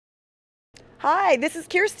Hi, this is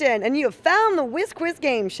Kirsten, and you have found the Whiz Quiz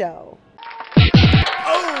Game Show.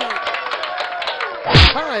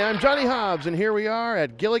 Hi, I'm Johnny Hobbs, and here we are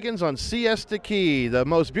at Gilligan's on Siesta Key, the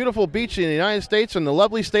most beautiful beach in the United States in the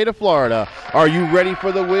lovely state of Florida. Are you ready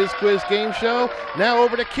for the Whiz Quiz Game Show? Now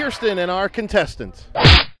over to Kirsten and our contestants.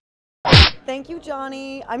 Thank you,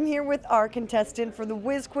 Johnny. I'm here with our contestant for the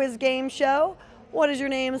Whiz Quiz Game Show. What is your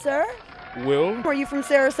name, sir? Will? Are you from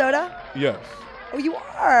Sarasota? Yes. Oh, you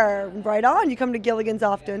are. Right on. You come to Gilligan's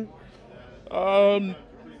often? No.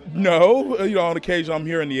 On occasion I'm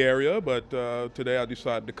here in the area, but today I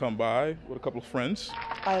decided to come by with a couple of friends.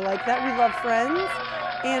 I like that. We love friends.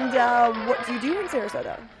 And what do you do in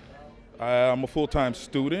Sarasota? I'm a full-time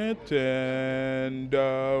student, and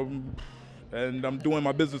I'm doing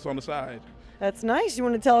my business on the side. That's nice. You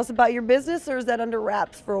want to tell us about your business, or is that under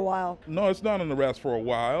wraps for a while? No, it's not on the rest for a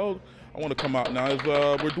while. I want to come out now.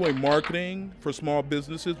 We're doing marketing for small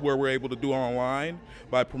businesses where we're able to do online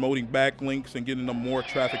by promoting backlinks and getting them more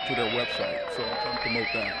traffic to their website. So I'm trying to promote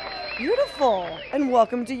that. Beautiful. And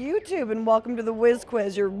welcome to YouTube, and welcome to the Whiz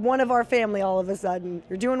Quiz. You're one of our family all of a sudden.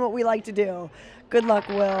 You're doing what we like to do. Good luck,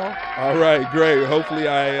 Will. All right, great. Hopefully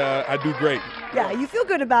I do great. Yeah, you feel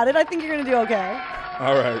good about it. I think you're going to do okay.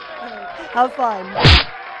 All right. Have fun.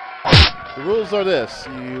 The rules are this.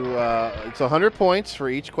 It's 100 points for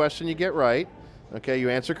each question you get right. Okay, you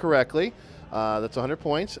answer correctly. That's 100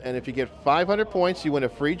 points. And if you get 500 points, you win a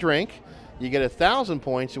free drink. You get 1,000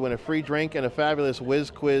 points, you win a free drink and a fabulous Whiz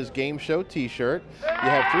Quiz Game Show t-shirt. You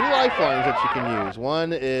have 3 lifelines that you can use.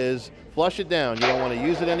 One is flush it down. You don't want to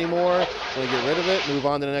use it anymore. You want to get rid of it, move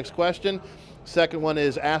on to the next question. Second one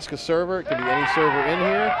is ask a server. It can be any server in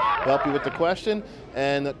here. Help you with the question.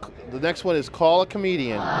 And the next one is call a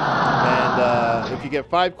comedian. And if you get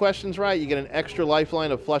 5 questions right, you get an extra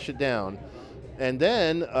lifeline of flush it down. And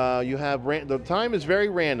then you have the time is very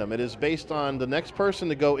random. It is based on the next person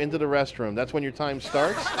to go into the restroom. That's when your time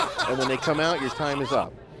starts. And when they come out, your time is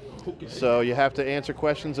up. So you have to answer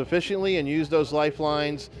questions efficiently and use those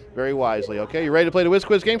lifelines very wisely. Okay, you ready to play the Whiz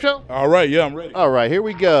Quiz Game Show? All right, yeah, I'm ready. All right, here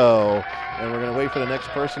we go. And we're going to wait for the next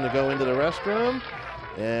person to go into the restroom.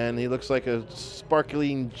 And he looks like a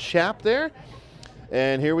sparkling chap there.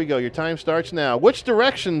 And here we go. Your time starts now. Which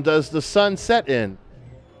direction does the sun set in?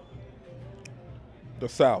 The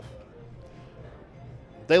South.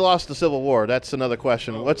 They lost the Civil War. That's another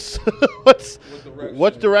question. Oh.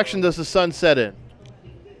 What direction does the sun set in?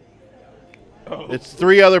 Oh. It's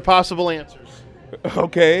 3 other possible answers.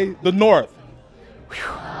 Okay, the North.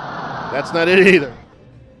 That's not it either.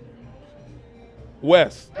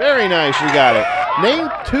 West. Very nice, you got it. Name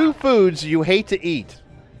 2 foods you hate to eat.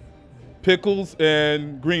 Pickles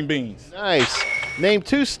and green beans. Nice. Name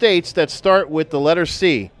 2 states that start with the letter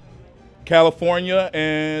C. California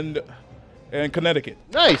and Connecticut.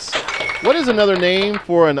 Nice. What is another name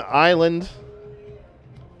for an island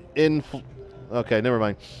in... Okay, never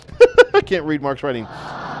mind. I can't read Mark's writing.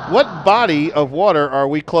 What body of water are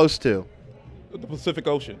we close to? The Pacific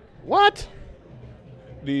Ocean. What?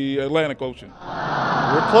 The Atlantic Ocean.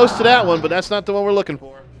 We're close to that one, but that's not the one we're looking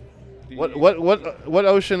for. What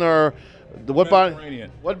ocean are...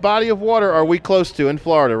 What body of water are we close to in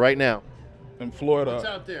Florida right now? In Florida. What's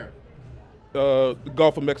out there? The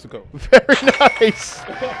Gulf of Mexico. Very nice.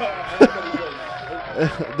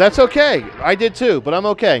 That's okay. I did too, but I'm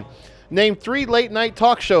okay. Name 3 late-night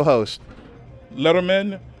talk show hosts.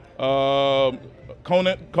 Letterman,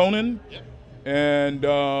 Conan, yep. And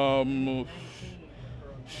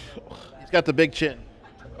he's got the big chin.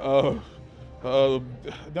 Did I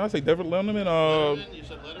say David Letterman? Letterman, you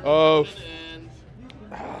said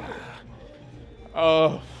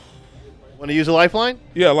Letterman want to use a lifeline?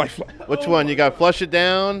 Yeah, lifeline. Which one? You got flush it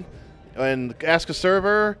down, and ask a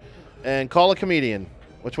server, and call a comedian.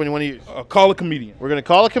 Which one you want to use? Call a comedian. We're going to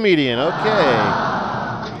call a comedian. Okay.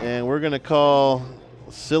 And we're going to call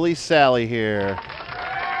Silly Sally here.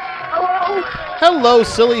 Hello. Hello,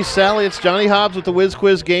 Silly Sally. It's Johnny Hobbs with the Whiz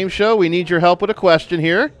Quiz Game Show. We need your help with a question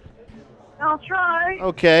here. I'll try.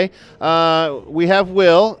 Okay. We have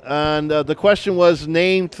Will, and the question was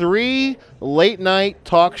name 3 late-night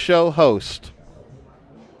talk show hosts.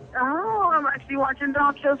 Oh, I'm actually watching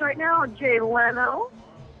talk shows right now. Jay Leno.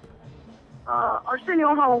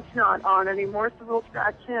 Arsenio Hall's not on anymore, so we'll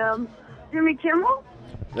scratch him. Jimmy Kimmel.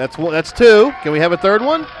 That's 2. Can we have a third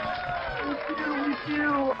one? We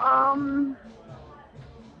do.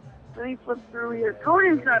 Let me flip through here.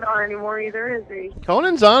 Conan's not on anymore either, is he?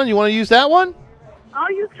 Conan's on. You want to use that one?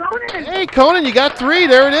 I'll use Conan. Hey, Conan, you got 3.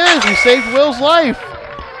 There it is. You saved Will's life.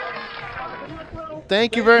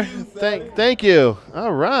 Thank you.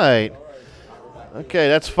 All right. Okay,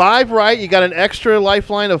 that's 5 right. You got an extra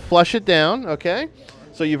lifeline of flush it down, okay?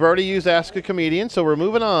 So you've already used Ask a Comedian, so we're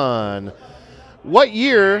moving on. What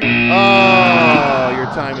year? Oh, your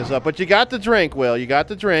time is up. But you got the drink, Will. You got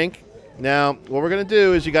the drink. Now, what we're going to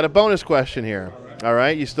do is you got a bonus question here, all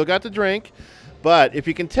right? You still got the drink. But if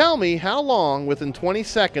you can tell me how long within 20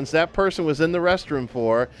 seconds that person was in the restroom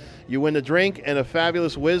for, you win a drink and a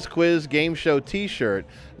fabulous Whiz Quiz game show T-shirt.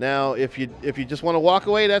 Now, if you just want to walk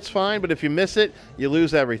away, that's fine. But if you miss it, you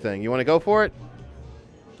lose everything. You want to go for it?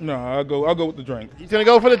 No, I'll go with the drink. He's going to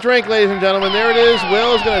go for the drink, ladies and gentlemen. There it is.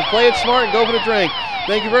 Will is going to play it smart and go for the drink.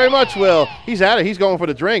 Thank you very much, Will. He's at it. He's going for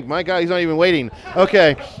the drink. My God, he's not even waiting.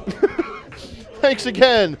 Okay. Thanks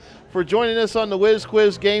again for joining us on the Whiz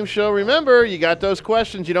Quiz game show. Remember, you got those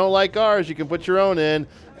questions you don't like ours, you can put your own in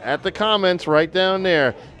at the comments right down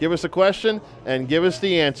there. Give us a question and give us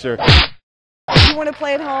the answer. You want to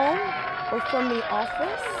play at home or from the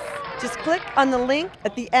office? Just click on the link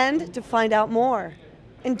at the end to find out more.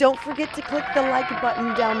 And don't forget to click the like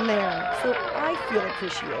button down there so I feel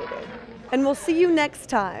appreciated. And we'll see you next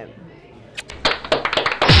time.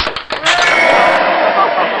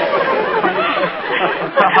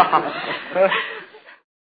 Ha ha ha.